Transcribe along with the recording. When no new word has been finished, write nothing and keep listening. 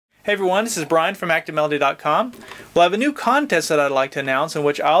Hey everyone, this is Brian from ActiveMelody.com. Well, I have a new contest that I'd like to announce in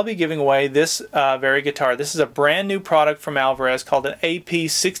which I'll be giving away this very guitar. This is a brand new product from Alvarez called an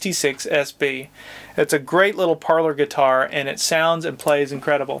AP66SB. It's a great little parlor guitar and it sounds and plays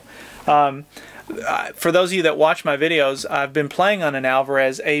incredible. For those of you that watch my videos, I've been playing on an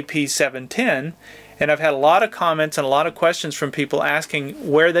Alvarez AP710 and I've had a lot of comments and a lot of questions from people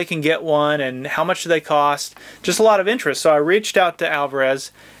asking where they can get one and how much do they cost. Just a lot of interest. So I reached out to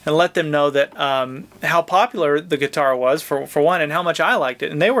Alvarez and let them know that how popular the guitar was for one and how much I liked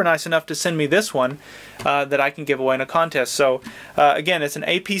it. And they were nice enough to send me this one that I can give away in a contest. So again, it's an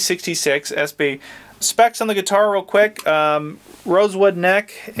AP66 SB. Specs on the guitar real quick. Rosewood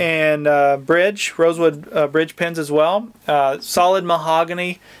neck and bridge, rosewood bridge pins as well. Solid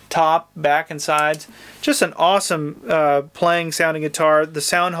mahogany top, back and sides. Just an awesome playing sounding guitar. The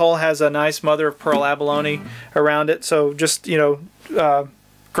sound hole has a nice mother of pearl abalone around it. So just, you know,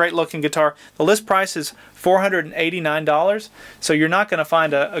 great looking guitar. The list price is $489, so you're not going to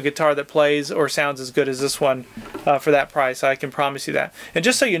find a guitar that plays or sounds as good as this one for that price. I can promise you that. And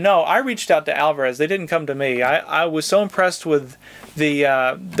just so you know, I reached out to Alvarez. They didn't come to me. I was so impressed with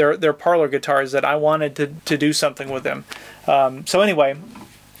their parlor guitars that I wanted to do something with them. So anyway,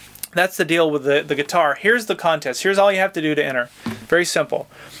 that's the deal with the guitar. Here's the contest. Here's all you have to do to enter. Very simple.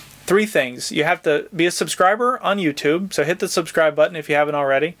 3 things. You have to be a subscriber on YouTube, so hit the subscribe button if you haven't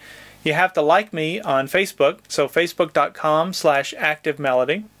already. You have to like me on Facebook, so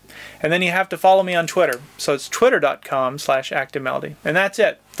facebook.com/ActiveMelody. And then you have to follow me on Twitter, so it's twitter.com/ActiveMelody. And that's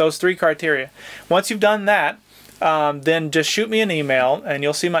it, those 3 criteria. Once you've done that, then just shoot me an email, and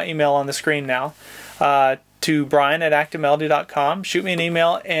you'll see my email on the screen now, to brian@activemelody.com. Shoot me an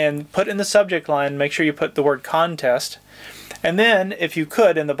email and put in the subject line, make sure you put the word contest. And then, if you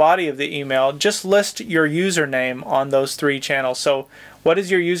could, in the body of the email, just list your username on those 3 channels. So, what is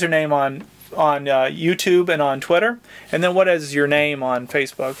your username on YouTube and on Twitter? And then what is your name on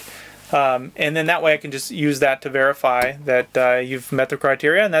Facebook? And then that way I can just use that to verify that you've met the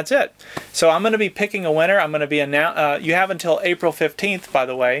criteria, and that's it. So I'm going to be picking a winner. I'm going to be you have until April 15th, by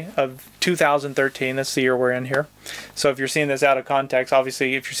the way, of 2013. That's the year we're in here. So if you're seeing this out of context,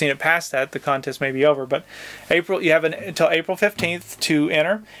 obviously if you're seeing it past that, the contest may be over. But you have until April 15th to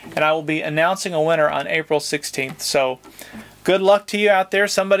enter, and I will be announcing a winner on April 16th. So good luck to you out there.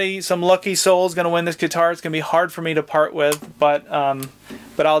 Some lucky soul is going to win this guitar. It's going to be hard for me to part with, but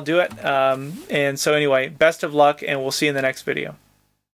I'll do it. And so anyway, best of luck, and we'll see you in the next video.